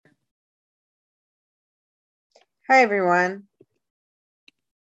Hi everyone.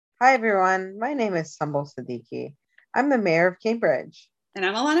 Hi everyone. My name is Siddiqui. I'm the mayor of Cambridge. And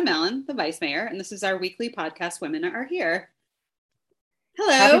I'm Mallon, the vice mayor, and this is our weekly podcast, Women Are Here.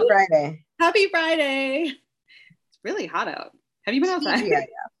 Happy Hello. Friday. Happy Friday. It's really hot out. Have you been outside? TGIF.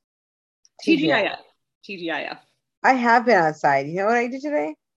 TGIF. TGIF. I have been outside. You know what I did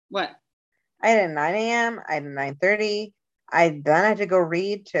today? What? I had a 9 a.m. I had a 9:30. I then had to go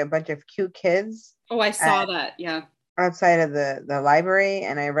read to a bunch of cute kids. Oh, I saw that. Yeah. Outside of the library,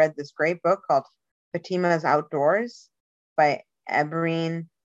 and I read this great book called Fatima's Outdoors by Ebreen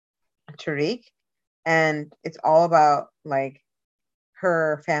Tariq. And it's all about like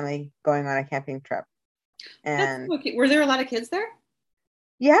her family going on a camping trip. And that's okay. Were there a lot of kids there?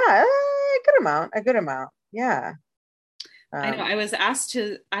 Yeah, a good amount. Yeah. I know.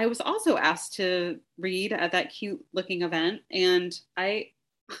 I was also asked to read at that cute looking event, and I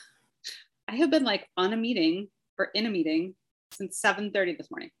have been like on a meeting or in a meeting since 7:30 this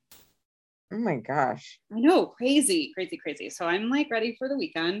morning. Oh my gosh. I know, crazy. So I'm like ready for the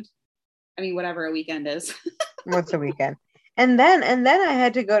weekend. I mean, whatever a weekend is. What's a weekend? And then I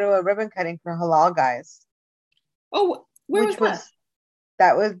had to go to a ribbon cutting for Halal Guys. Oh, where was that?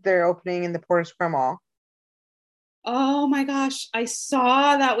 That was their opening in the Porter Square Mall. Oh my gosh, I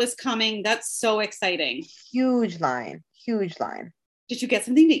saw that was coming. That's so exciting. Huge line. Did you get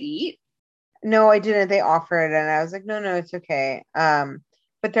something to eat? No, I didn't. They offered, and I was like, no, it's okay.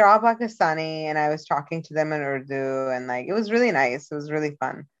 But they're all Pakistani, and I was talking to them in Urdu, and like it was really nice. It was really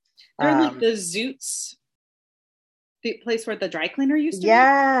fun. They're in like the Zoots, the place where the dry cleaner used to be.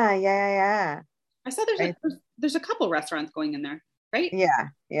 Yeah. I saw there's a couple restaurants going in there, right?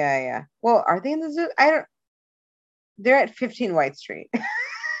 Yeah. Well, are they in the zoo? They're at 15 White Street.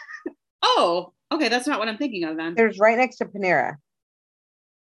 Oh, okay. That's not what I'm thinking of then. There's right next to Panera.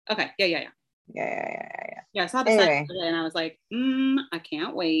 Okay. Yeah. Yeah, I saw the sign and I was like, I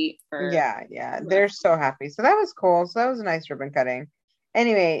can't wait for. Yeah. They're so happy. So that was cool. So that was a nice ribbon cutting.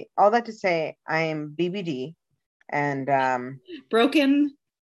 Anyway, all that to say, I am BBD and broken.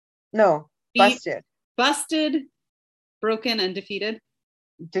 No, busted, broken, and defeated.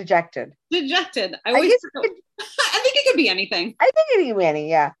 Dejected. I think it could be anything. I think it could be any,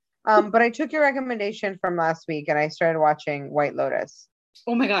 yeah. But I took your recommendation from last week and I started watching White Lotus.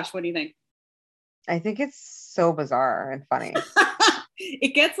 Oh my gosh, what do you think? I think it's so bizarre and funny.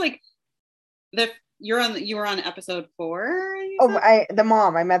 It gets like you were on episode 4. I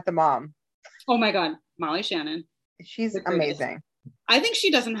met the mom. Oh my god, Molly Shannon. She's amazing. I think she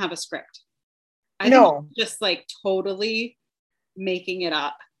doesn't have a script. I think she's just like totally making it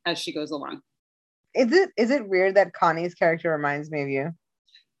up as she goes along. Is it weird that Connie's character reminds me of you?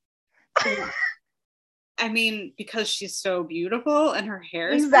 I mean, because she's so beautiful and her hair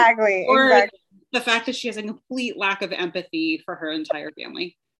is exactly. The fact that she has a complete lack of empathy for her entire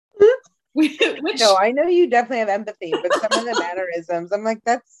family. No, I know you definitely have empathy, but some of the mannerisms, I'm like,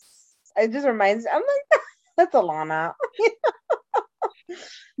 it just reminds. I'm like, that's Alana.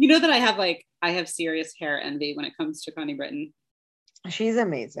 You know that I have serious hair envy when it comes to Connie Britton. She's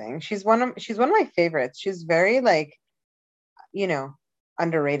amazing. She's one of my favorites. She's very like,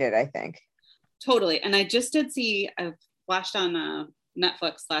 underrated, I think. Totally. And I just did see, I flashed on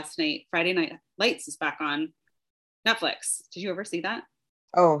Netflix last night. Friday Night Lights is back on Netflix. Did you ever see that?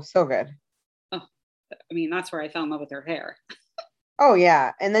 Oh, so good. Oh, I mean, that's where I fell in love with her hair. Oh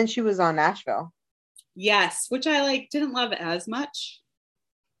yeah. And then she was on Nashville. Yes, which I didn't love as much.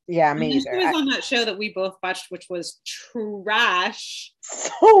 Yeah, me either. She was on that show that we both watched, which was trash.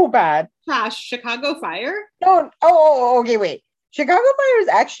 So bad. Trash. Chicago Fire? No. Oh, okay, wait. Chicago Fire is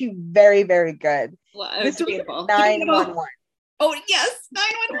actually very, very good. Well, it was debatable. 911. Oh, yes.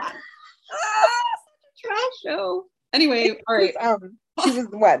 911. Such a trash show. Anyway, all right. She was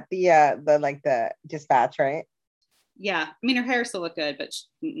what? The dispatch, right? Yeah. I mean, her hair still looked good, but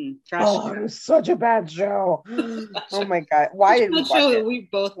trash. Oh, it was such a bad show. Oh my God. Why did we watch it? We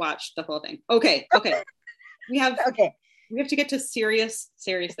both watched the whole thing. Okay. We have to get to serious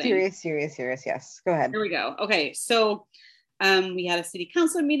things. Serious. Yes. Go ahead. Here we go. Okay. So we had a city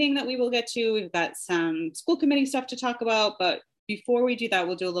council meeting that we will get to. We've got some school committee stuff to talk about. But before we do that,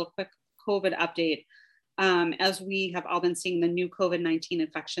 we'll do a little quick COVID update. As we have all been seeing, the new COVID-19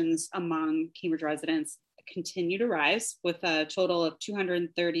 infections among Cambridge residents continue to rise, with a total of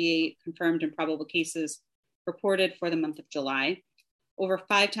 238 confirmed and probable cases reported for the month of July. Over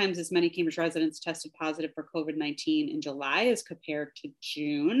 5 times as many Cambridge residents tested positive for COVID-19 in July as compared to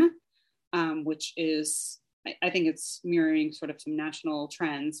June, which is, I think it's mirroring sort of some national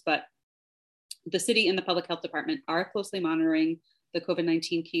trends. But the city and the public health department are closely monitoring the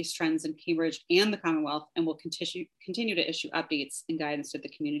COVID-19 case trends in Cambridge and the Commonwealth, and will continue to issue updates and guidance to the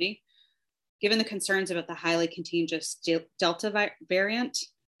community. Given the concerns about the highly contagious Delta variant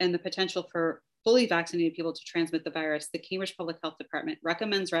and the potential for fully vaccinated people to transmit the virus, the Cambridge Public Health Department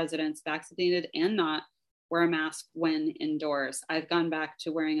recommends residents, vaccinated and not, wear a mask when indoors. I've gone back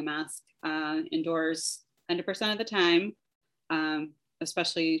to wearing a mask indoors 100% of the time,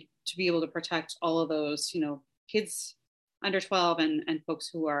 especially to be able to protect all of those, kids under 12 and folks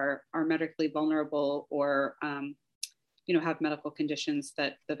who are medically vulnerable or, have medical conditions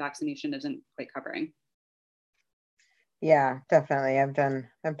that the vaccination isn't quite covering. Yeah, definitely. I've done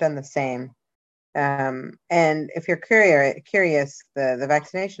the same. And if you're curious, the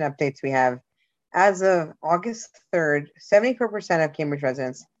vaccination updates we have, as of August 3rd, 74% of Cambridge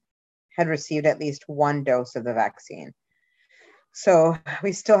residents had received at least one dose of the vaccine. So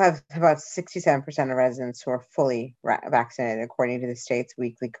we still have about 67% of residents who are fully vaccinated, according to the state's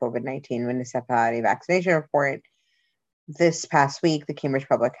weekly COVID-19 municipality vaccination report. This past week, the Cambridge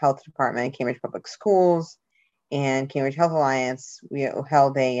Public Health Department, Cambridge Public Schools, and Cambridge Health Alliance, we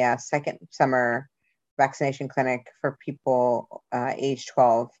held a second summer vaccination clinic for people age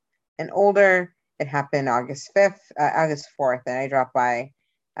 12 and older. It happened August 4th, and I dropped by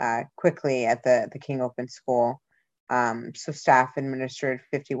quickly at the King Open School. So staff administered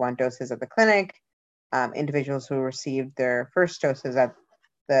 51 doses at the clinic. Individuals who received their first doses at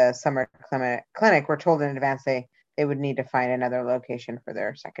the summer clinic were told in advance they would need to find another location for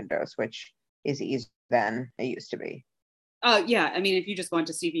their second dose, which is easier than it used to be. Yeah, I mean, if you just go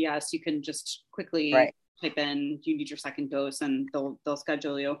into CVS, you can just quickly type in you need your second dose, and they'll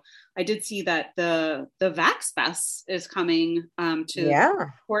schedule you. I did see that the Vax Fest is coming to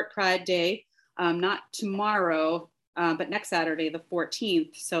Fort Pride Day, not tomorrow, but next Saturday, the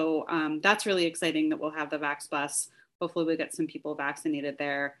 14th. So that's really exciting that we'll have the Vax Bus. Hopefully we'll get some people vaccinated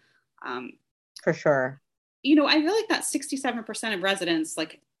there. For sure. I feel like that 67% of residents,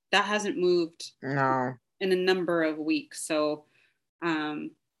 like, that hasn't moved in a number of weeks. So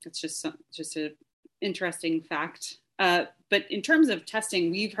it's just an interesting fact. But in terms of testing,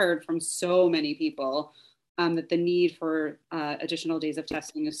 we've heard from so many people that the need for additional days of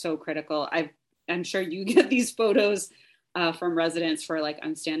testing is so critical. I'm sure you get these photos from residents for, like,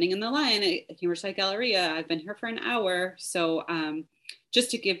 I'm standing in the line at Humberside Galleria. I've been here for an hour. So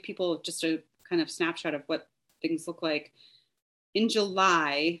just to give people just a kind of snapshot of what things look like. In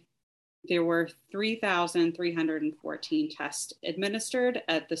July, there were 3,314 tests administered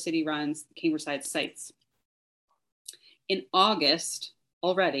at the city-runs Cambridge-side sites. In August,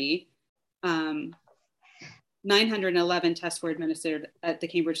 already, 911 tests were administered at the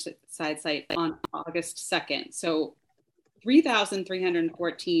Cambridge-side site on August 2nd. So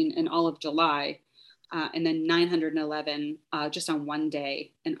 3,314 in all of July, and then 911 just on one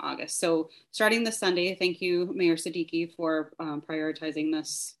day in August. So starting this Sunday, thank you, Mayor Siddiqui, for prioritizing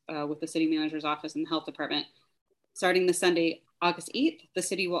this with the city manager's office and the health department. Starting this Sunday, August 8th, the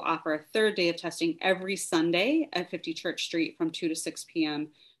city will offer a third day of testing every Sunday at 50 Church Street from 2 to 6 p.m.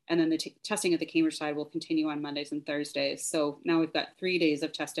 And then the testing at the Cambridge side will continue on Mondays and Thursdays. So now we've got 3 days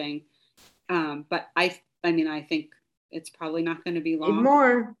of testing. But I think it's probably not going to be long.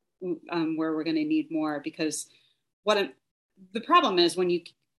 More. Where we're going to need more, because the problem is when you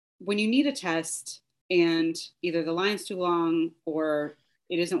need a test and either the line's too long or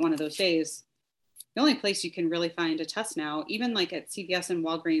it isn't one of those days, the only place you can really find a test now, even like at CVS and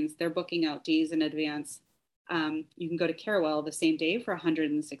Walgreens, they're booking out days in advance. You can go to Carewell the same day for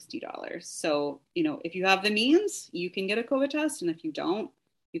 $160. So, if you have the means, you can get a COVID test, and if you don't,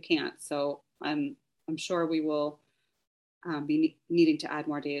 you can't. So I'm sure we will be needing to add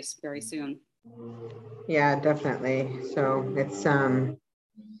more days very soon. Yeah, definitely. So it's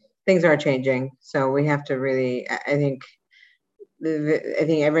things are changing. So we have to really. I think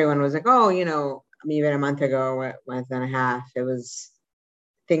everyone was like, oh, even a month ago, month and a half,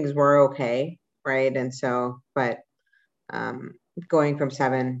 things were okay, right? And so, but going from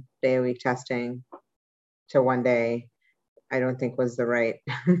 7-day-a-week testing to 1 day, I don't think was the right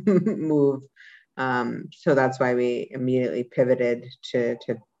move. So that's why we immediately pivoted to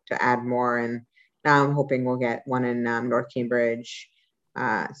add more. And now I'm hoping we'll get one in North Cambridge,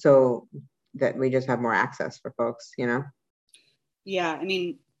 so that we just have more access for folks, Yeah, I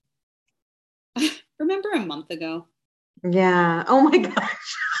mean, remember a month ago? Yeah. Oh my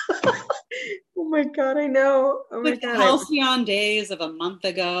gosh. Oh my God, I know. Oh my God. The halcyon days of a month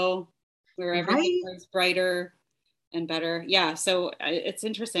ago, where everything was brighter and better. Yeah, so it's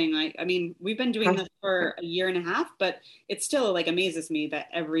interesting. I mean, we've been doing this for a year and a half, but it still amazes me that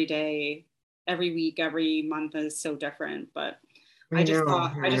every day, every week, every month is so different. But I know,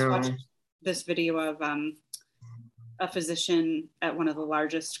 I I just know. watched this video of a physician at one of the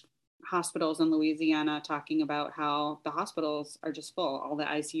largest hospitals in Louisiana talking about how the hospitals are just full. All the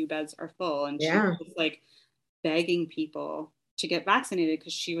ICU beds are full. And she Yeah. was like begging people to get vaccinated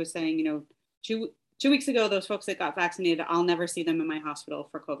because she was saying, two weeks ago, those folks that got vaccinated, I'll never see them in my hospital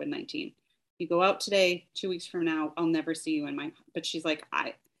for COVID-19. You go out today, 2 weeks from now, I'll never see you in my, but she's like,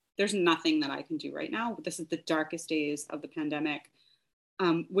 there's nothing that I can do right now. This is the darkest days of the pandemic,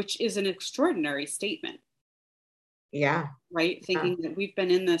 which is an extraordinary statement, Yeah. right? Yeah. Thinking that we've been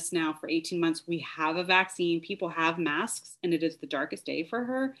in this now for 18 months, we have a vaccine, people have masks, and it is the darkest day for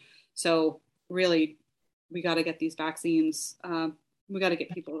her. So really, we got to get these vaccines. We got to get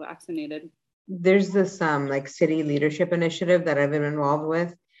people vaccinated. There's this like city leadership initiative that I've been involved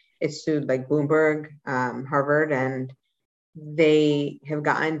with. It's through like Bloomberg, Harvard, and they have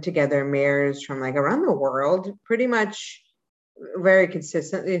gotten together mayors from like around the world pretty much very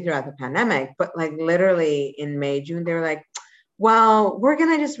consistently throughout the pandemic. But like literally in May, June, they were like, well, we're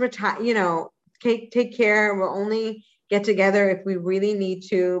gonna just retire, take care. We'll only get together if we really need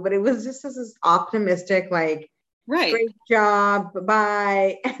to. But it was just this optimistic, like, Right. great job,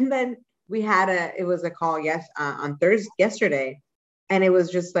 bye. And then it was a call, yes, on Thursday, yesterday. And it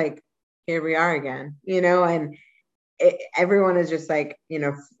was just like, here we are again, and everyone is just like,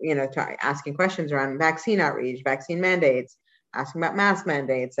 asking questions around vaccine outreach, vaccine mandates, asking about mask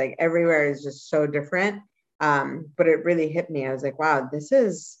mandates. Like everywhere is just so different. But it really hit me. I was like, wow, this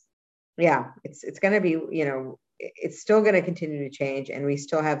is, yeah, it's going to be, it's still going to continue to change. And we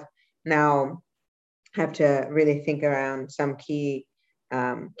still now have to really think around some key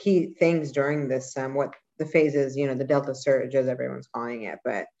things during this, what the phases, the Delta surge, as everyone's calling it.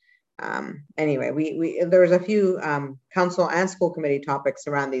 But anyway, we there was a few council and school committee topics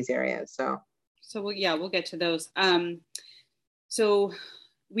around these areas. So we'll get to those. So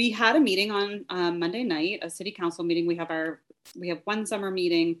we had a meeting on Monday night, a city council meeting. We have one summer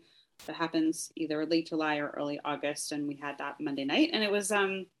meeting that happens either late July or early August, and we had that Monday night, and it was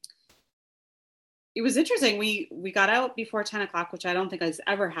interesting. We got out before 10 o'clock, which I don't think has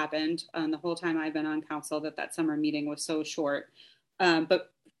ever happened the whole time I've been on council, that summer meeting was so short.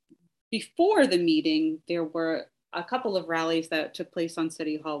 But before the meeting, there were a couple of rallies that took place on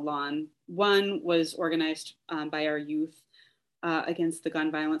City Hall lawn. One was organized by our youth against the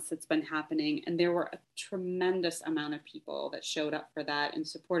gun violence that's been happening. And there were a tremendous amount of people that showed up for that, in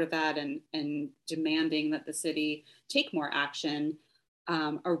support of that, and demanding that the city take more action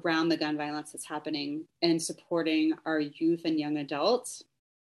around the gun violence that's happening, and supporting our youth and young adults.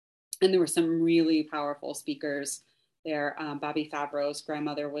 And there were some really powerful speakers there. Bobby Fabro's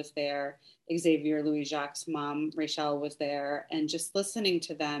grandmother was there. Xavier Louis Jacques' mom, Rachel, was there. And just listening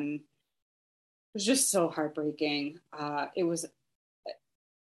to them was just so heartbreaking. It was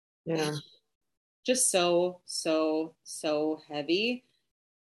just so, so, so heavy,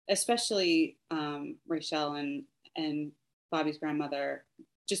 especially Rachel and Bobby's grandmother,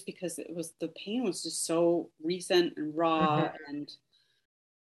 just because the pain was just so recent and raw. Mm-hmm.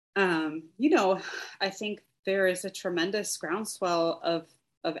 And, I think there is a tremendous groundswell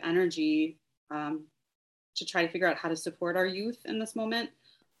of energy to try to figure out how to support our youth in this moment,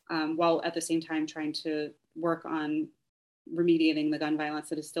 while at the same time trying to work on remediating the gun violence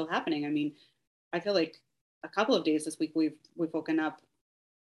that is still happening. I mean, I feel like a couple of days this week we've woken up,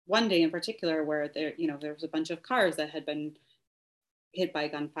 one day in particular, where there was a bunch of cars that had been hit by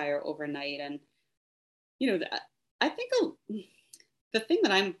gunfire overnight. And I think the thing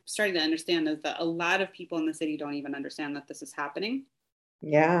that I'm starting to understand is that a lot of people in the city don't even understand that this is happening.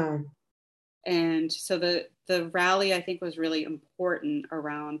 Yeah. And so the rally, I think, was really important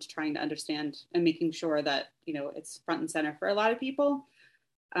around trying to understand and making sure that it's front and center for a lot of people,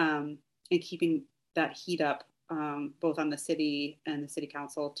 and keeping that heat up, both on the city and the city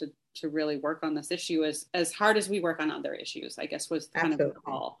council, to really work on this issue as hard as we work on other issues, I guess, was kind Absolutely. of the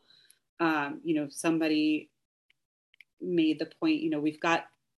call. Somebody made the point,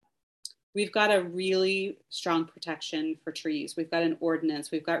 we've got a really strong protection for trees. We've got an ordinance,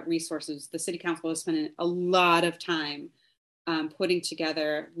 we've got resources. The city council has spent a lot of time putting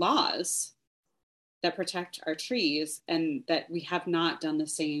together laws that protect our trees, and that we have not done the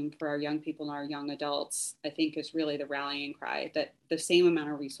same for our young people and our young adults, I think is really the rallying cry, that the same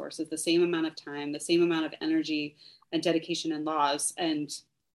amount of resources, the same amount of time, the same amount of energy and dedication and laws, and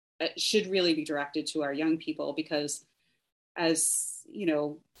it should really be directed to our young people, because as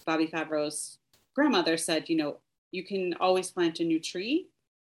Bobby Fabro's grandmother said, you can always plant a new tree,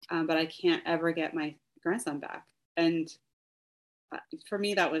 but I can't ever get my grandson back. And for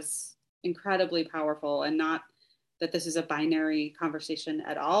me, that was incredibly powerful, and not that this is a binary conversation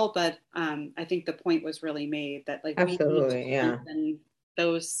at all, but I think the point was really made that like we need to Absolutely. Yeah. strengthen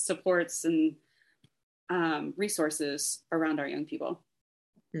those supports and resources around our young people.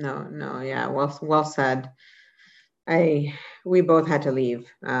 No. Yeah. Well said. We both had to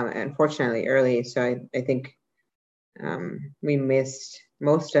leave, unfortunately early. So I think we missed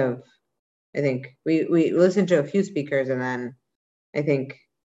most of, I think we listened to a few speakers, and then I think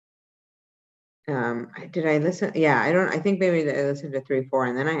did I listen? Yeah, I think maybe I listened to 3, 4,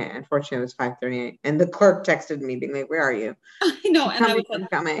 and then unfortunately it was 5:38, and the clerk texted me being like, "Where are you?" I know, I'm and coming. I'm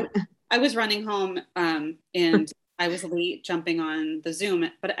coming. I was running home and I was late jumping on the Zoom,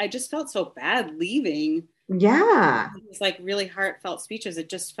 but I just felt so bad leaving. Yeah. It was like really heartfelt speeches. It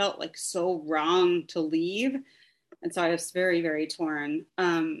just felt like so wrong to leave. And so I was very, very torn.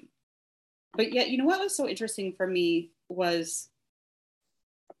 But yet, what was so interesting for me was,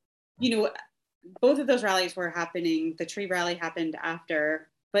 you know, both of those rallies were happening. The tree rally happened after,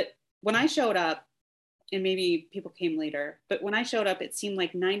 but when I showed up, and maybe people came later, but when I showed up, it seemed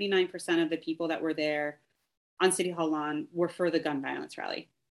like 99% of the people that were there on City Hall lawn were for the gun violence rally.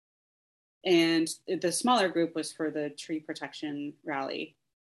 And the smaller group was for the tree protection rally.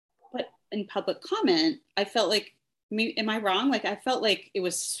 But in public comment, I felt like, am I wrong? Like, I felt like it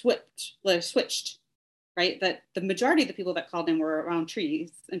was switched, right? That the majority of the people that called in were around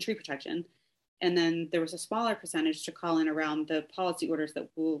trees and tree protection. And then there was a smaller percentage to call in around the policy orders that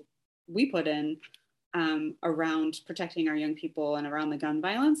we put in around protecting our young people and around the gun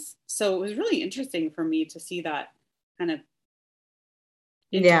violence. So it was really interesting for me to see that kind of.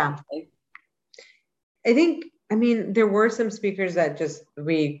 Yeah. I mean, there were some speakers that just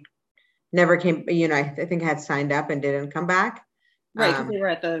we never came, I think had signed up and didn't come back. Right, because they were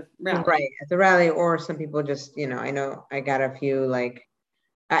at the rally. Right, at the rally, or some people just, I know I got a few like,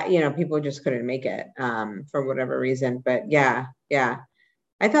 people just couldn't make it for whatever reason. But yeah.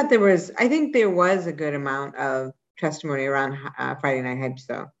 I think there was a good amount of testimony around Friday Night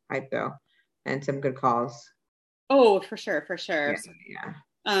Hype though, and some good calls. Oh, for sure. Yeah.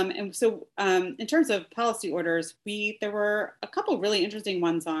 And so in terms of policy orders, there were a couple really interesting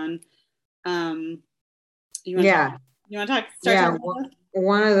ones on. You want to talk? Yeah,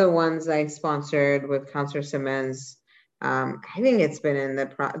 one of the ones I sponsored with Counselor Simmons. I think it's been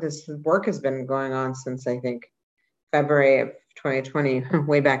this work has been going on since I think February of 2020,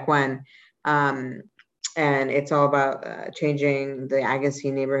 way back when. And it's all about changing the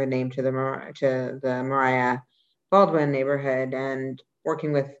Agassiz neighborhood name to the Mariah Baldwin neighborhood, and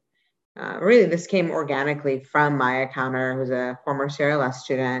working with, really this came organically from Maya Counter, who's a former CRLS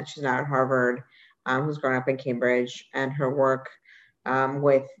student. She's now at Harvard, who's grown up in Cambridge, and her work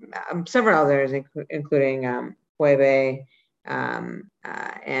with several others, including Huebe,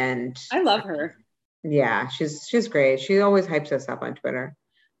 and I love her. Yeah, she's great. She always hypes us up on Twitter.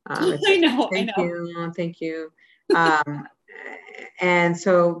 I know. Thank you. And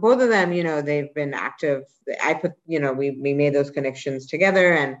so both of them, they've been active. We made those connections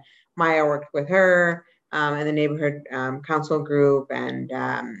together, and Maya worked with her in the neighborhood council group, and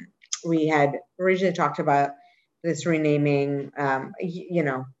we had originally talked about this renaming,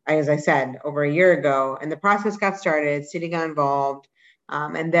 as I said, over a year ago, and the process got started, city got involved,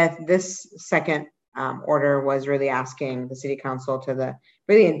 and that this second order was really asking the city council to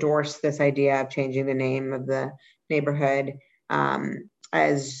really endorse this idea of changing the name of the neighborhood.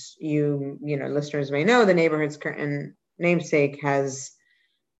 As listeners may know, the neighborhood's current namesake has,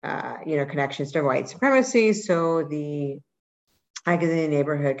 connections to white supremacy. So the Agassiz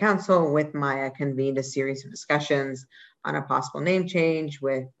Neighborhood Council with Maya convened a series of discussions on a possible name change,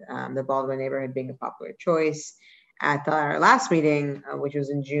 with the Baldwin neighborhood being a popular choice. At our last meeting, which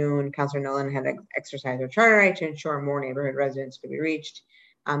was in June, Councilor Nolan had exercised her charter right to ensure more neighborhood residents could be reached.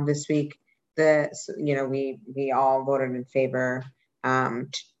 This week, we all voted in favor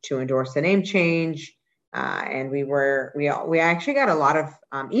to endorse the name change, and we actually got a lot of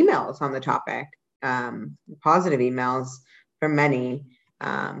emails on the topic, positive emails from many,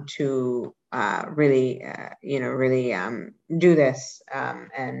 to really do this,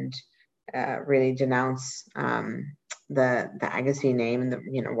 and really denounce the Agassiz name and the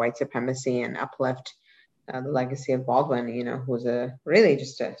white supremacy, and uplift the legacy of Baldwin, who was really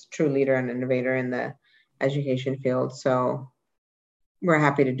just a true leader and innovator in the education field. So we're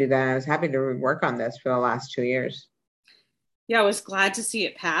happy to do that. I was happy to work on this for the last 2 years. Yeah, I was glad to see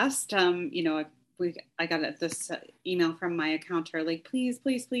it passed. I got this email from my accountant, like, please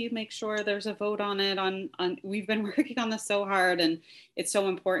make sure there's a vote on it. On we've been working on this so hard, and it's so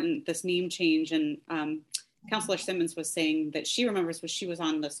important, this name change. And Councilor Simmons was saying that she remembers when she was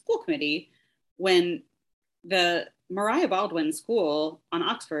on the school committee when the Mariah Baldwin School on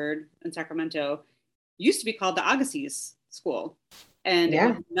Oxford in Sacramento used to be called the Agassiz School. And it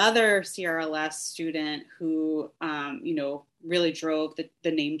was Yeah. another CRLS student who, really drove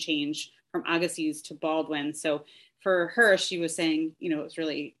the name change from Agassiz to Baldwin. So for her, she was saying, it was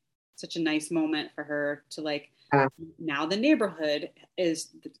really such a nice moment for her to like, now the neighborhood is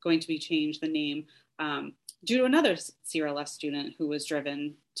going to be changed the name due to another CRLS student who was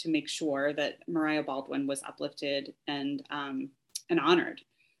driven to make sure that Mariah Baldwin was uplifted and honored.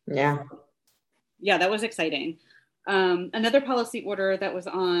 Yeah. Yeah, that was exciting. Another policy order that was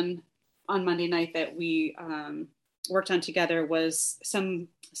on Monday night that we worked on together was some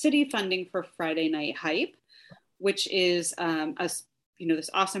city funding for Friday Night Hype, which is this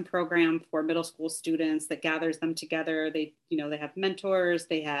awesome program for middle school students that gathers them together. They have mentors,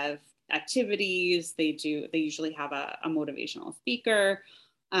 they have activities, they usually have a motivational speaker,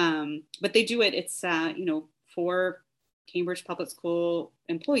 but they do it. It's for Cambridge Public School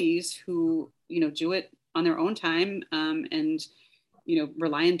employees who do it on their own time, and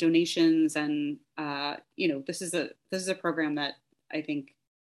rely on donations, and this is a program that I think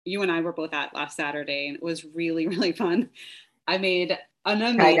you and I were both at last Saturday, and it was really, really fun. I made an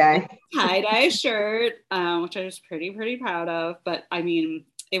amazing tie-dye shirt, which I was pretty proud of, but I mean,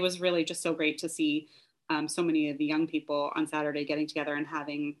 it was really just so great to see so many of the young people on Saturday getting together and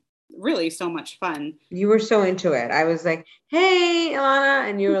having really so much fun. You were so into it. I was like, hey, Ilana.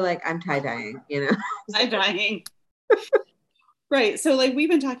 And you were like, I'm tie-dyeing, Tie-dyeing. Right. So like we've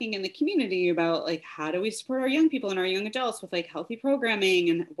been talking in the community about like how do we support our young people and our young adults with like healthy programming,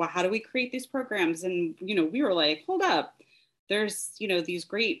 and how do we create these programs? And we were like, hold up, there's these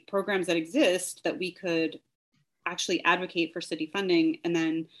great programs that exist that we could actually advocate for city funding, and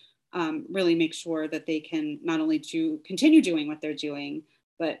then really make sure that they can not only continue doing what they're doing,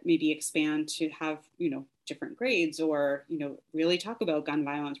 but maybe expand to have different grades, or really talk about gun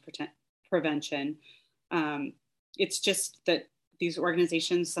violence prevention. It's just that these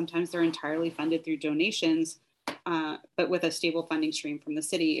organizations, sometimes they're entirely funded through donations, but with a stable funding stream from the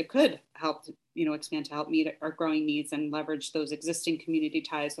city, it could help, expand to help meet our growing needs and leverage those existing community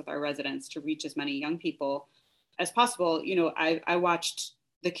ties with our residents to reach as many young people as possible. I watched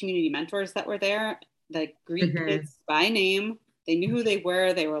the community mentors that were there, like greet kids by name. They knew who they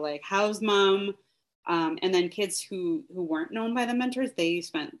were. They were like, how's mom? And then kids who weren't known by the mentors, they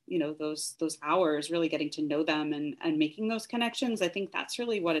spent, those hours really getting to know them and making those connections. I think that's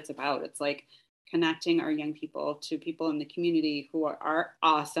really what it's about. It's like connecting our young people to people in the community who are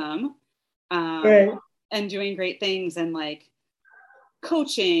awesome, Right. and doing great things, and like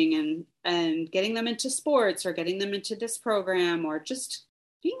coaching and getting them into sports, or getting them into this program, or just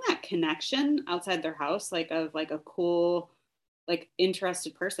being that connection outside their house, like of like a cool, like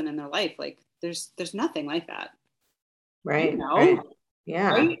interested person in their life. Like there's nothing like that. Right. Right.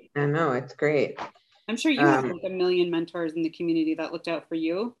 Yeah. Right? I know. It's great. I'm sure you have like a million mentors in the community that looked out for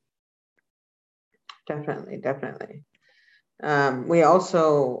you. Definitely. We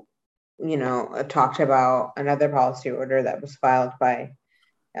also, talked about another policy order that was filed by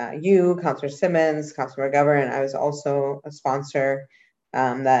you, Councillor Simmons, Councillor McGovern. I was also a sponsor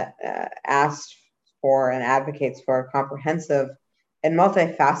that asked for and advocates for a comprehensive and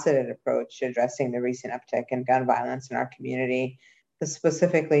multifaceted approach to addressing the recent uptick in gun violence in our community.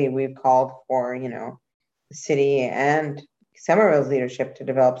 Specifically, we've called for, the city and Somerville's leadership to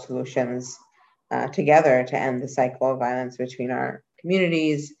develop solutions together to end the cycle of violence between our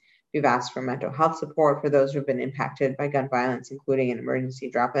communities. We've asked for mental health support for those who've been impacted by gun violence, including an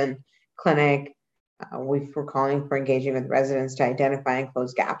emergency drop-in clinic. We're calling for engaging with residents to identify and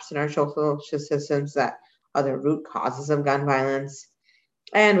close gaps in our social systems that are the root causes of gun violence.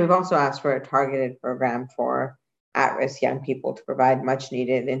 And we've also asked for a targeted program for at-risk young people to provide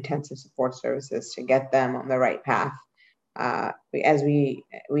much-needed intensive support services to get them on the right path. As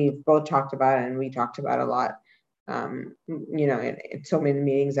we've both talked about, and we talked about a lot, in so many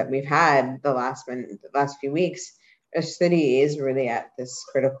meetings that we've had the last few weeks, our city is really at this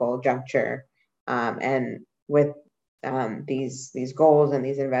critical juncture. And with these goals and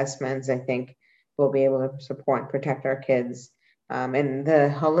these investments, I think we'll be able to support and protect our kids in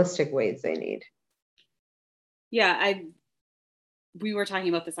the holistic ways they need. Yeah, we were talking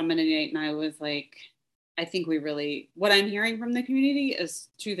about this on Monday night, and I was like, I think what I'm hearing from the community is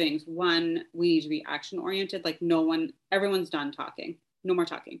two things. One, we need to be action oriented. Like everyone's done talking. No more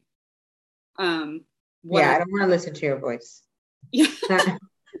talking. I don't want to listen to your voice. Yeah, no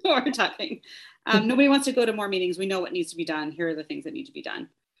more talking. Nobody wants to go to more meetings. We know what needs to be done. Here are the things that need to be done.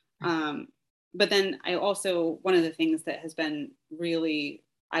 But then one of the things that has been really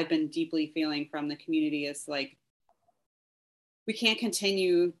I've been deeply feeling from the community is like, we can't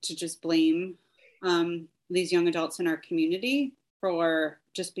continue to just blame these young adults in our community for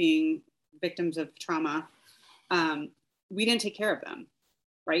just being victims of trauma. We didn't take care of them,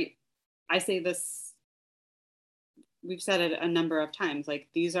 right? I say this, we've said it a number of times, like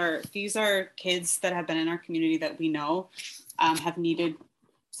these are kids that have been in our community that we know have needed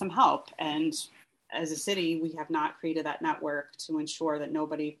some help. And as a city, we have not created that network to ensure that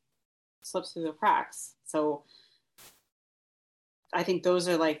nobody slips through the cracks. So I think those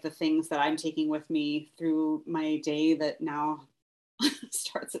are like the things that I'm taking with me through my day that now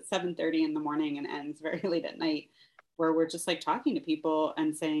starts at 7:30 in the morning and ends very late at night, where we're just like talking to people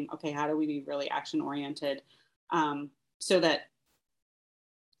and saying, okay, how do we be really action oriented, so that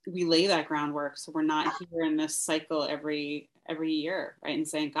we lay that groundwork, so we're not here in this cycle every year, right? And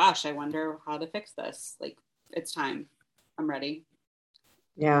saying, gosh, I wonder how to fix this. Like, it's time. I'm ready.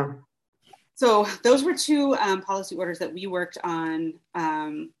 Yeah. So those were two policy orders that we worked on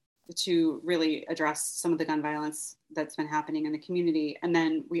to really address some of the gun violence that's been happening in the community. And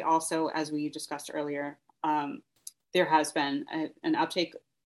then we also, as we discussed earlier, there has been an uptake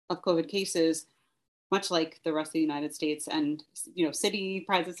of COVID cases, much like the rest of the United States. And, you know, city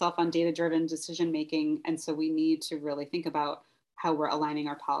prides itself on data-driven decision-making. And so we need to really think about how we're aligning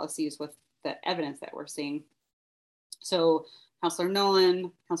our policies with the evidence that we're seeing. So Councillor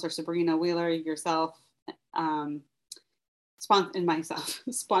Nolan, Councillor Sabrina Wheeler, yourself, and myself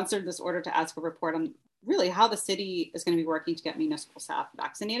sponsored this order to ask a report on really how the city is going to be working to get municipal staff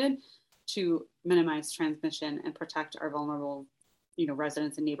vaccinated to minimize transmission and protect our vulnerable, you know,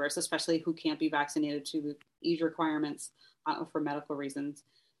 residents and neighbors, especially who can't be vaccinated to age requirements for medical reasons.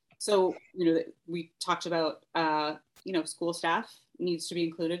 So, you know, we talked about, you know, school staff needs to be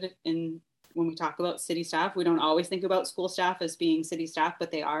included in when we talk about city staff. We don't always think about school staff as being city staff,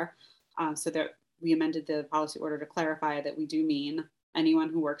 but they are. So that we amended the policy order to clarify that we do mean anyone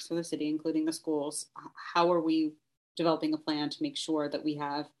who works for the city, including the schools. How are we developing a plan to make sure that we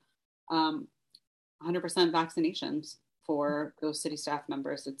have 100% vaccinations for those city staff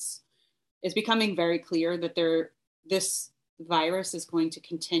members? It's becoming very clear that this virus is going to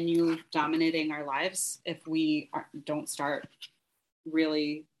continue dominating our lives if we don't start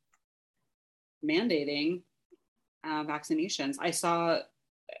really mandating vaccinations. I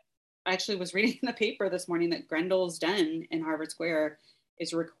actually was reading in the paper this morning that Grendel's Den in Harvard Square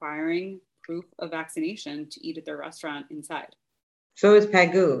is requiring proof of vaccination to eat at their restaurant inside. So is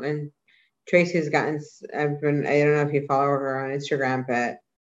Pagoo, and Tracy's gotten, I don't know if you follow her on Instagram, but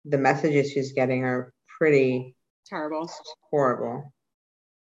the messages she's getting are pretty terrible, horrible.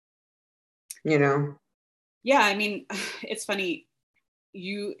 You know? Yeah, I mean, it's funny.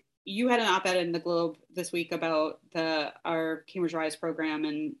 You had an op-ed in the Globe this week about our Cambridge Rise program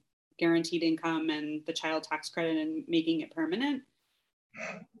and guaranteed income and the child tax credit and making it permanent.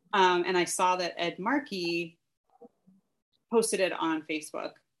 And I saw that Ed Markey posted it on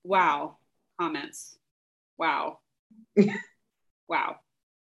Facebook. Wow. Comments. Wow. Wow.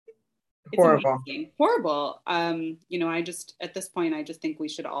 Horrible. Horrible. You know, at this point, I just think we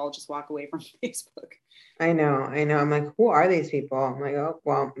should all just walk away from Facebook. I know. I'm like, who are these people? I'm like, oh,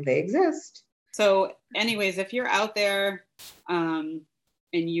 well, they exist. So anyways, if you're out there and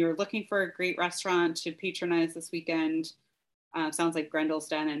you're looking for a great restaurant to patronize this weekend, sounds like Grendel's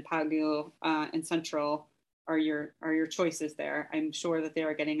Den and Pagoo and Central are your choices there. I'm sure that they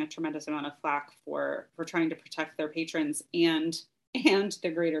are getting a tremendous amount of flack for trying to protect their patrons and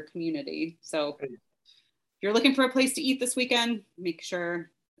the greater community. So if you're looking for a place to eat this weekend, make sure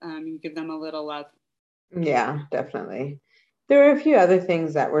you give them a little love. Yeah, definitely. There were a few other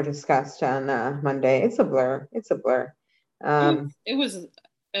things that were discussed on Monday. It's a blur. It was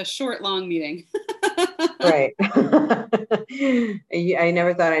a short, long meeting. Right. I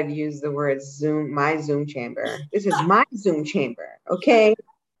never thought I'd use the word Zoom, my Zoom chamber. This is my Zoom chamber. Okay.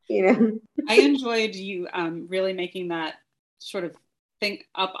 You know, I enjoyed you really making that sort of think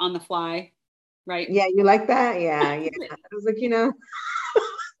up on the fly, right? Yeah, you like that? Yeah. I was like, you know,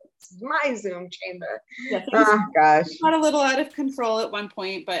 this is my Zoom chamber. Yeah, oh gosh. Got a little out of control at one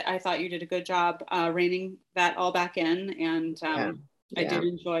point, but I thought you did a good job reining that all back in, and I did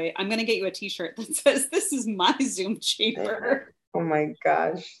enjoy. I'm going to get you a T-shirt that says, "This is my Zoom chamber." Oh my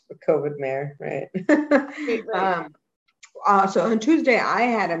gosh, the COVID mayor, right? Right. So on Tuesday, I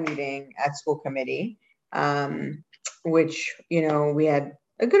had a meeting at school committee, which, you know, we had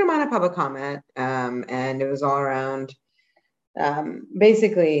a good amount of public comment, and it was all around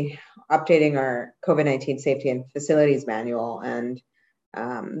basically updating our COVID-19 safety and facilities manual. And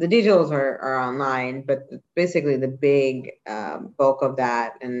The details are online, but basically the big bulk of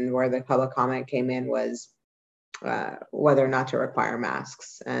that and where the public comment came in was whether or not to require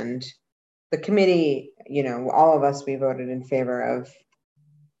masks. And the committee, all of us, we voted in favor of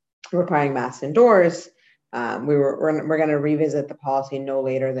requiring masks indoors. We're going to revisit the policy no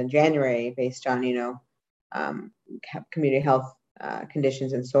later than January based on, community health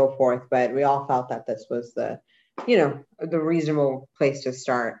conditions and so forth. But we all felt that this was the reasonable place to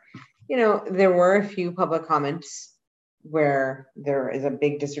start. There were a few public comments where there is a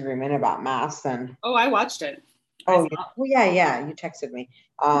big disagreement about masks. And I watched it. Oh, yeah. You texted me.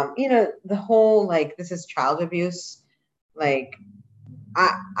 The whole, like, this is child abuse. Like,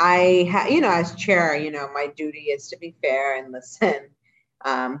 as chair, my duty is to be fair and listen.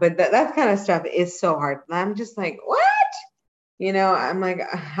 But that kind of stuff is so hard. I'm just like, what? I'm like,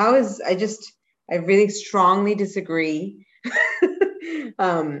 I really strongly disagree.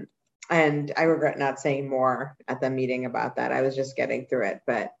 And I regret not saying more at the meeting about that. I was just getting through it.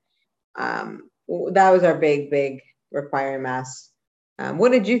 But that was our big requiring masks.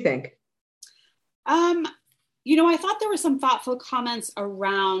 What did you think? I thought there were some thoughtful comments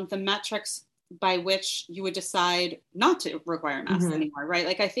around the metrics by which you would decide not to require masks anymore, right?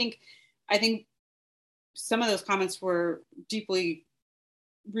 Like, I think some of those comments were deeply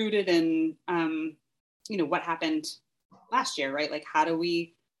rooted in, what happened last year, right? Like, how do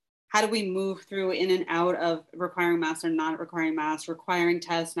we move through in and out of requiring masks or not requiring masks, requiring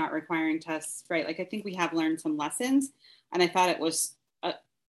tests, not requiring tests, right? Like, I think we have learned some lessons, and I thought it was,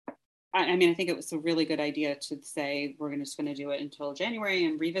 I think it was a really good idea to say we're just going to do it until January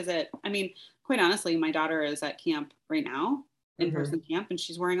and revisit. I mean, quite honestly, my daughter is at camp right now, in-person camp, and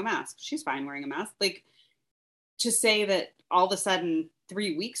she's wearing a mask. She's fine wearing a mask. Like, to say that all of a sudden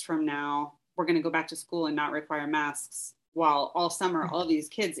 3 weeks from now we're going to go back to school and not require masks, while all summer all these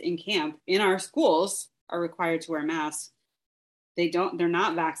kids in camp in our schools are required to wear masks. They're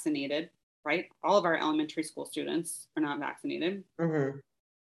not vaccinated, right? All of our elementary school students are not vaccinated.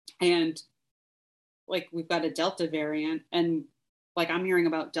 And like, we've got a Delta variant, and like, I'm hearing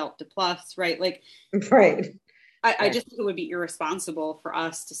about Delta Plus, right? Like, right. I just think it would be irresponsible for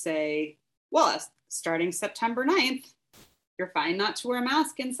us to say, well, starting September 9th, you're fine not to wear a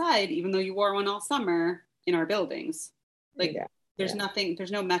mask inside, even though you wore one all summer in our buildings. Like, there's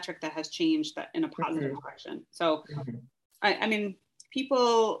no metric that has changed that in a positive direction. So, I mean,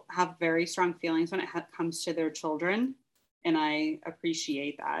 people have very strong feelings when it comes to their children, and I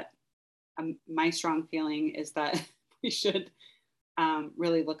appreciate that. My strong feeling is that we should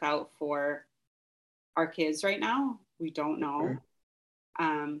really look out for our kids right now. We don't know.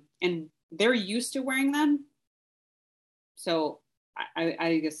 And they're used to wearing them. So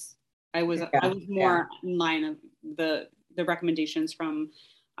I guess I was more in line of the recommendations from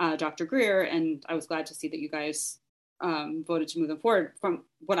Dr. Greer, and I was glad to see that you guys voted to move them forward. From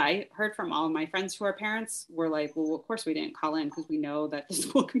what I heard from all of my friends who are parents, were like, well, of course we didn't call in because we know that the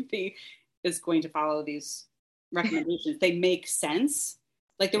school committee is going to follow these recommendations. They make sense.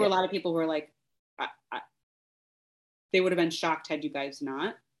 Like, there were a lot of people who were like, they would have been shocked had you guys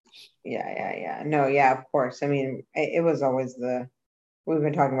not. Yeah. No, yeah, of course. I mean, it was always we've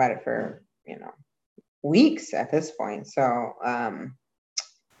been talking about it for, weeks at this point. So,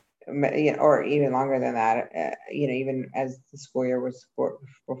 or even longer than that, even as the school year was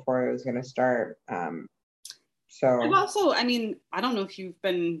before it was going to start. So. And also, I mean, I don't know if you've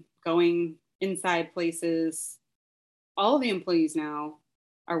been going inside places. All of the employees now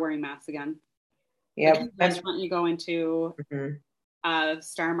are wearing masks again. Yep. Like, restaurant you go into,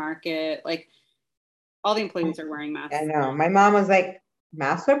 Star Market, like, all the employees are wearing masks. I know. My mom was like,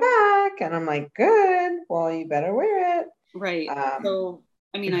 masks are back. And I'm like, good. Well, you better wear it. Right. So,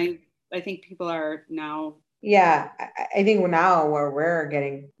 I mean, I think people are now. Yeah. I think now where we're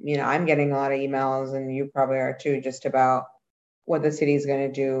getting, I'm getting a lot of emails, and you probably are too, just about what the city is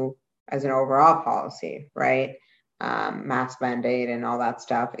going to do as an overall policy, right? Mask mandate and all that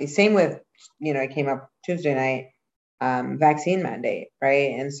stuff. Same with, it came up Tuesday night, vaccine mandate,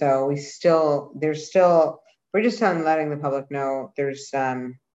 right? And so we're just letting the public know there's,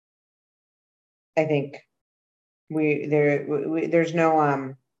 I think there's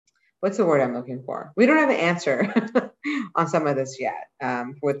no, what's the word I'm looking for? We don't have an answer on some of this yet,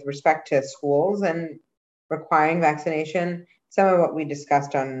 with respect to schools and requiring vaccination. Some of what we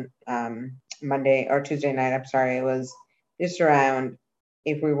discussed on Monday or Tuesday night, I'm sorry, it was just around,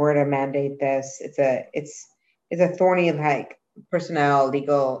 if we were to mandate this, it's a thorny, like, personnel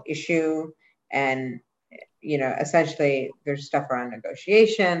legal issue, and essentially there's stuff around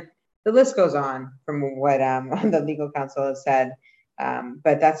negotiation. The list goes on from what the legal counsel has said.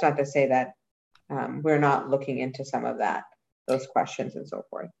 But that's not to say that we're not looking into some of those questions and so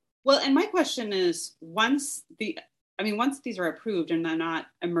forth. Well, and my question is, once these are approved and they're not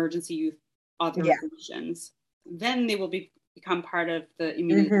emergency use authorizations, then they will become part of the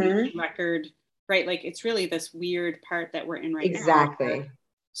immunization record, right? Like, it's really this weird part that we're in right now. Exactly.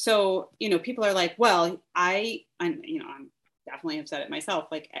 So, people are like, well, I'm definitely have said it myself,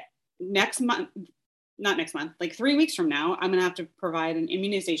 like not next month, like 3 weeks from now, I'm going to have to provide an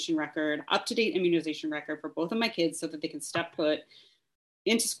immunization record, up-to-date immunization record for both of my kids so that they can step foot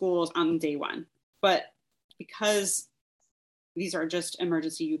into schools on day one. But because these are just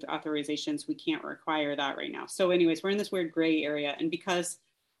emergency use authorizations, we can't require that right now. So anyways, we're in this weird gray area. And because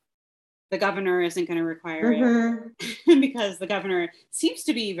the governor isn't going to require it, because the governor seems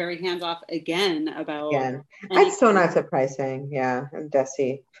to be very hands-off again about... That's so not surprising. Yeah. And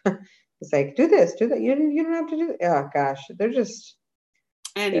Desi. It's like, do this, do that. You don't have to do it. Oh gosh, they're just...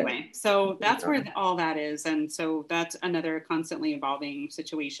 Anyway, so that's where all that is. And so that's another constantly evolving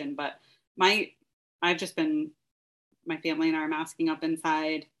situation. But my family and I are masking up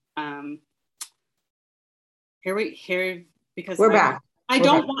inside. Here because we're back. I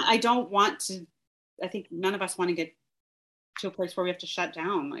don't want to, I think none of us want to get to a place where we have to shut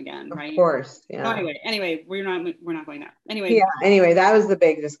down again, right? Of course. Yeah. Oh, anyway, we're not going there. Anyway. Yeah. Anyway, that was the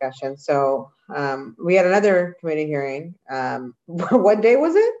big discussion. So we had another committee hearing. What day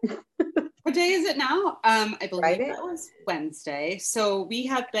was it? What day is it now? I believe Friday? That was Wednesday. So we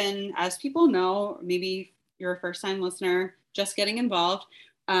have been, as people know, maybe you're a first-time listener, just getting involved.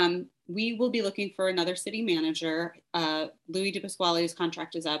 We will be looking for another city manager. Louis DePasquale's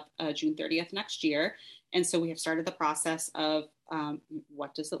contract is up June 30th next year. And so we have started the process of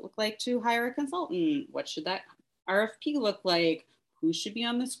what does it look like to hire a consultant? What should that RFP look like? Who should be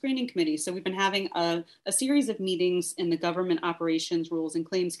on the screening committee? So we've been having a series of meetings in the Government Operations Rules and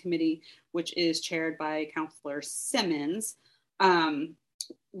Claims Committee, which is chaired by Councillor Simmons.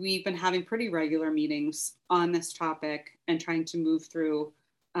 We've been having pretty regular meetings on this topic and trying to move through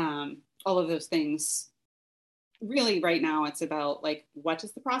all of those things. Really, right now, it's about, like, what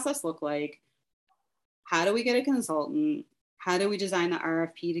does the process look like? How do we get a consultant? How do we design the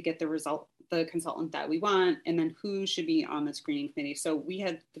RFP to get the consultant that we want? And then who should be on the screening committee? So we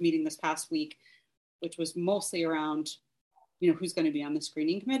had the meeting this past week, which was mostly around, who's going to be on the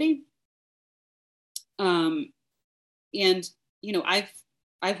screening committee. And,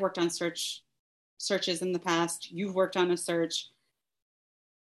 I've worked on searches in the past. You've worked on a search.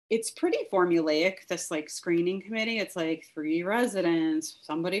 It's pretty formulaic, this like screening committee. It's like 3 residents,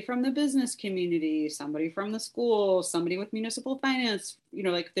 somebody from the business community, somebody from the school, somebody with municipal finance,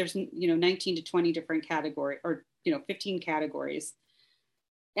 like there's, 19 to 20 different categories or, 15 categories.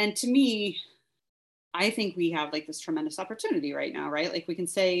 And to me, I think we have like this tremendous opportunity right now, right? Like we can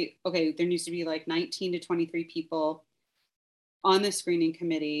say, okay, there needs to be like 19 to 23 people on the screening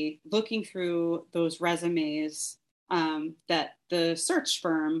committee looking through those resumes that the search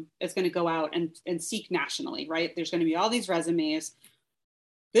firm is going to go out and seek nationally, right? There's going to be all these resumes.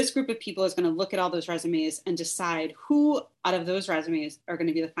 This group of people is going to look at all those resumes and decide who out of those resumes are going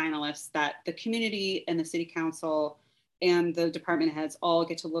to be the finalists that the community and the city council and the department heads all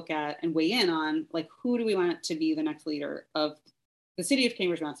get to look at and weigh in on, like, who do we want to be the next leader of the city of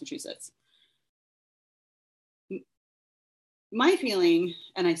Cambridge, Massachusetts? My feeling,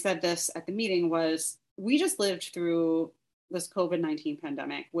 and I said this at the meeting, was we just lived through this COVID-19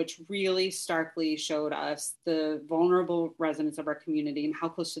 pandemic, which really starkly showed us the vulnerable residents of our community and how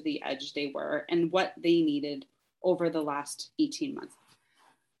close to the edge they were and what they needed over the last 18 months.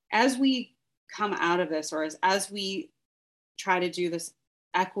 As we come out of this, or as we try to do this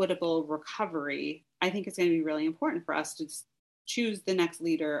equitable recovery, I think it's going to be really important for us to choose the next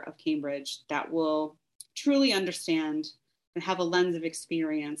leader of Cambridge that will truly understand and have a lens of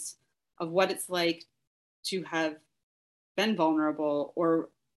experience of what it's like to have been vulnerable or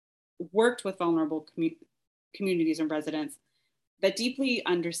worked with vulnerable communities and residents, that deeply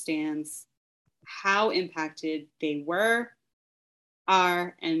understands how impacted they were,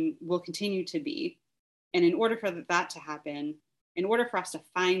 are, and will continue to be. And in order for that to happen, in order for us to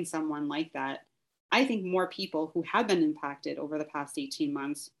find someone like that, I think more people who have been impacted over the past 18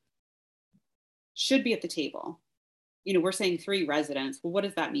 months should be at the table. We're saying 3 residents. Well, what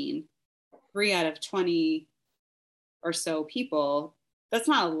does that mean? 3 out of 20 or so people, that's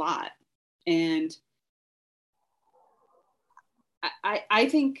not a lot. And I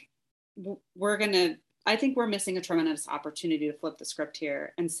think we're missing a tremendous opportunity to flip the script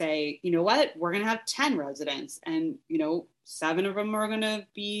here and say, you know what, we're going to have 10 residents and, 7 of them are going to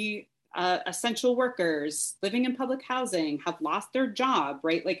be essential workers living in public housing have lost their job,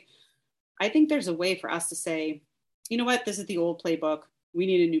 right? Like, I think there's a way for us to say, you know what, this is the old playbook. We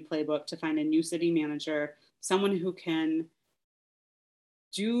need a new playbook to find a new city manager, someone who can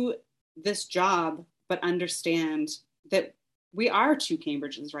do this job, but understand that we are two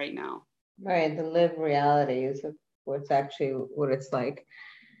Cambridges right now. Right, the lived realities of what's actually what it's like.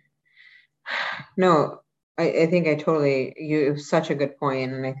 No, I think you have such a good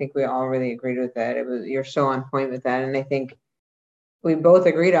point, and I think we all really agreed with that. You're so on point with that, and I think we both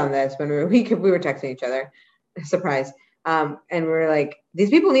agreed on this when we were texting each other. Surprise. And we were like, these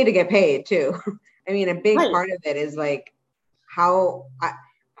people need to get paid too. I mean, a big part of it is like how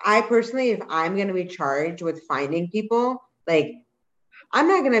I personally, if I'm going to be charged with finding people, like I'm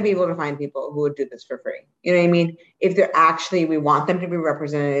not going to be able to find people who would do this for free. You know what I mean? If they're actually, we want them to be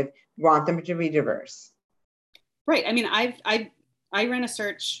representative, we want them to be diverse. Right. I mean, I ran a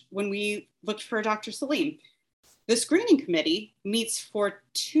search when we looked for Dr. Salim. The screening committee meets for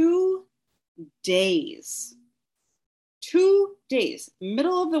 2 days. 2 days,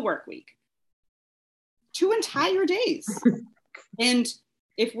 middle of the work week. 2 entire days. And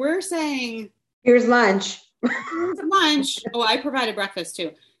if we're saying, here's lunch. Oh, I provided breakfast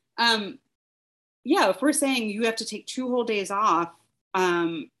too. Yeah, if we're saying you have to take 2 whole days off,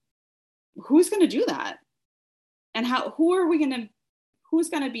 who's going to do that? And who's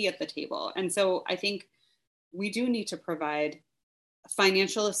going to be at the table? And so I think we do need to provide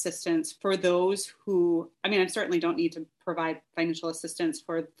financial assistance for those who, I mean, I certainly don't need to provide financial assistance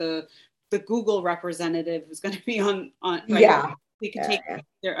for the Google representative who's going to be on right? Yeah. We could take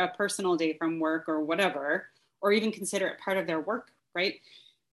a personal day from work or whatever, or even consider it part of their work, right?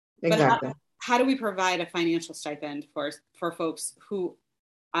 Exactly. But how do we provide a financial stipend for folks who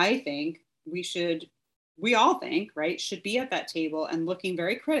I think we all think, right, should be at that table and looking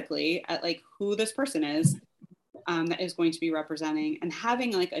very critically at like who this person is that is going to be representing and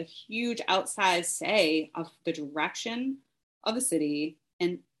having like a huge outsized say of the direction of the city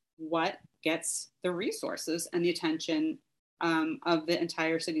and what gets the resources and the attention of the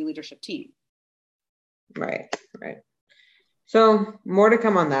entire city leadership team. Right. So more to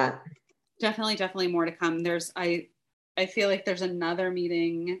come on that. Definitely more to come. I feel like there's another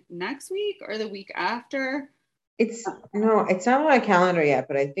meeting next week or the week after. It's not on my calendar yet,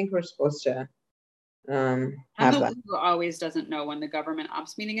 but I think we're supposed to have that. Who always doesn't know when the government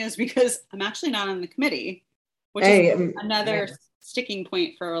ops meeting is because I'm actually not on the committee, which is another sticking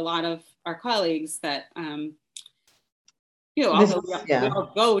point for a lot of our colleagues that although we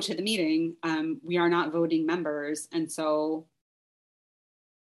all go to the meeting, we are not voting members, and so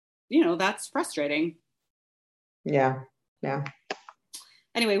that's frustrating. Yeah.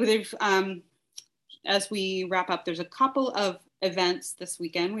 Anyway, as we wrap up, there's a couple of events this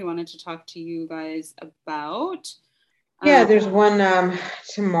weekend we wanted to talk to you guys about. There's one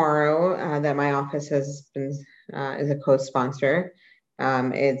tomorrow that my office has been is a co-sponsor.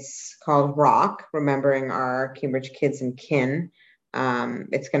 It's called ROCK, Remembering Our Cambridge Kids and Kin.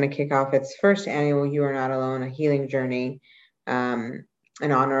 It's going to kick off its first annual You Are Not Alone, a healing journey in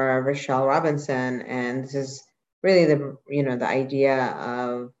honor of Rochelle Robinson. And this is really the idea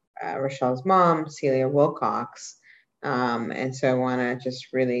of Rochelle's mom, Celia Wilcox. And so I want to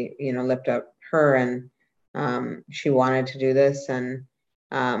just really, lift up her, and she wanted to do this. And,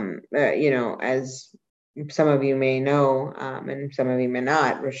 as some of you may know, and some of you may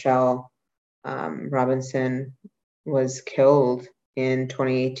not, Rochelle Robinson was killed in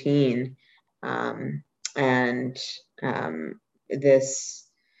 2018. And this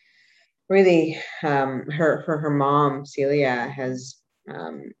really, her mom, Celia, has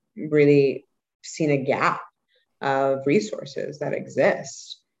really seen a gap of resources that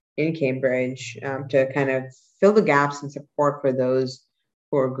exist in Cambridge to kind of fill the gaps and support for those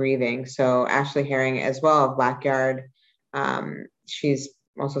who are grieving. So Ashley Herring, as well of Blackyard, she's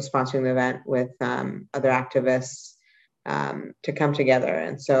also sponsoring the event with other activists to come together.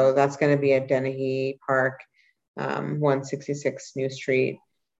 And so that's going to be at Dennehy Park, 166 New Street.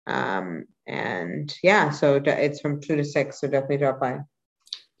 So it's from 2 to 6, so definitely drop by.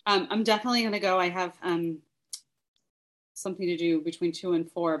 I'm definitely going to go. I have something to do between 2 and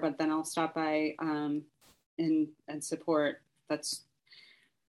 4, but then I'll stop by and support. That's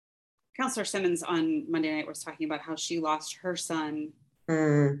Councillor Simmons on Monday night was talking about how she lost her son,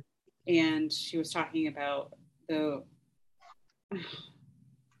 and she was talking about the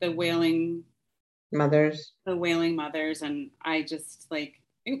wailing mothers, and I just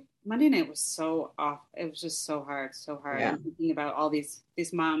Monday night was so off. It was just so hard. Yeah. I'm thinking about all these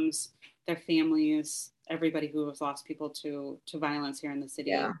moms, their families, everybody who has lost people to violence here in the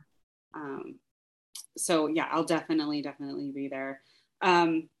city. Yeah. So yeah, I'll definitely be there.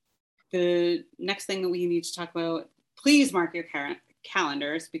 The next thing that we need to talk about, please mark your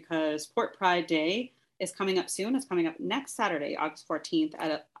calendars, because Port Pride Day is coming up soon. It's coming up next Saturday, August 14th,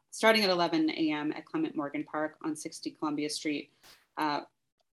 starting at 11 a.m. at Clement Morgan Park on 60 Columbia Street.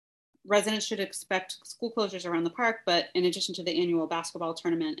 Residents should expect school closures around the park, but in addition to the annual basketball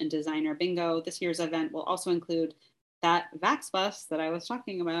tournament and designer bingo, this year's event will also include that Vax bus that I was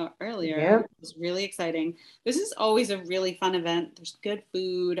talking about earlier. Yep. It was really exciting. This is always a really fun event. There's good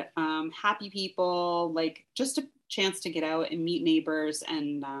food, happy people, like just a chance to get out and meet neighbors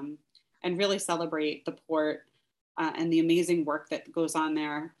and really celebrate the port and the amazing work that goes on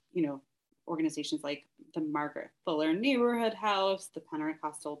there. You know, organizations like the Margaret Fuller Neighborhood House, the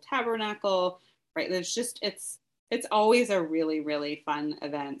Pentecostal Tabernacle, right? It's always a really, really fun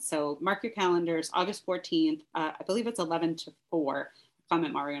event. So mark your calendars, August 14th. I believe it's 11 to 4,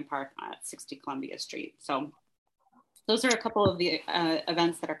 Clement Morgan Park at 60 Columbia Street. So those are a couple of the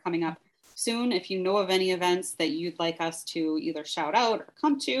events that are coming up soon. If you know of any events that you'd like us to either shout out or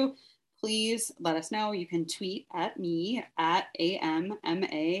come to, please let us know. You can tweet at me at AMMALLON.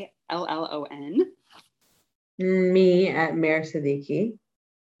 Me at Mayor Siddiqui.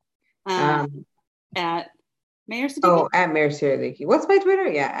 At Mayor Siddiqui? Oh, at Mayor Siddiqui. What's my Twitter?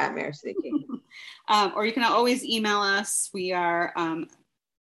 Yeah, at Mayor Siddiqui. Or you can always email us. We are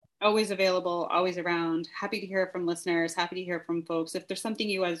always available, always around. Happy to hear from listeners. Happy to hear from folks. If there's something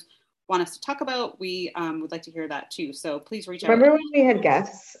you guys want us to talk about, we would like to hear that too. So please reach out. Remember when we had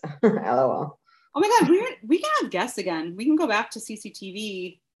guests? LOL. Oh my God, we can have guests again. We can go back to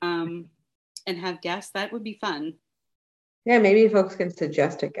CCTV and have guests. That would be fun. Yeah, maybe folks can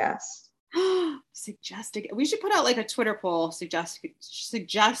suggest a guest. We should put out like a Twitter poll. Suggest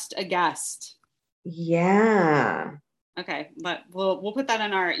a guest. Yeah. Okay, but we'll put that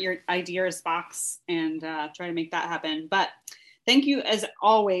in your ideas box and try to make that happen. But thank you as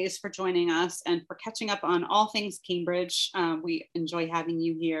always for joining us and for catching up on all things Cambridge. We enjoy having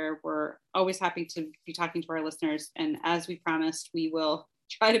you here. We're always happy to be talking to our listeners, and as we promised, we will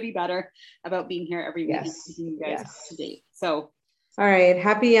try to be better about being here every week and keeping you guys up to date. So. All right.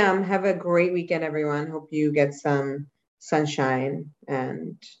 Happy, have a great weekend, everyone. Hope you get some sunshine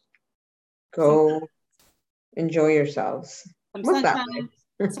and go enjoy yourselves. Some sunshine,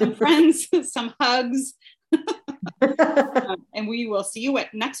 some friends, some hugs. And we will see you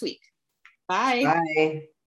next week. Bye. Bye.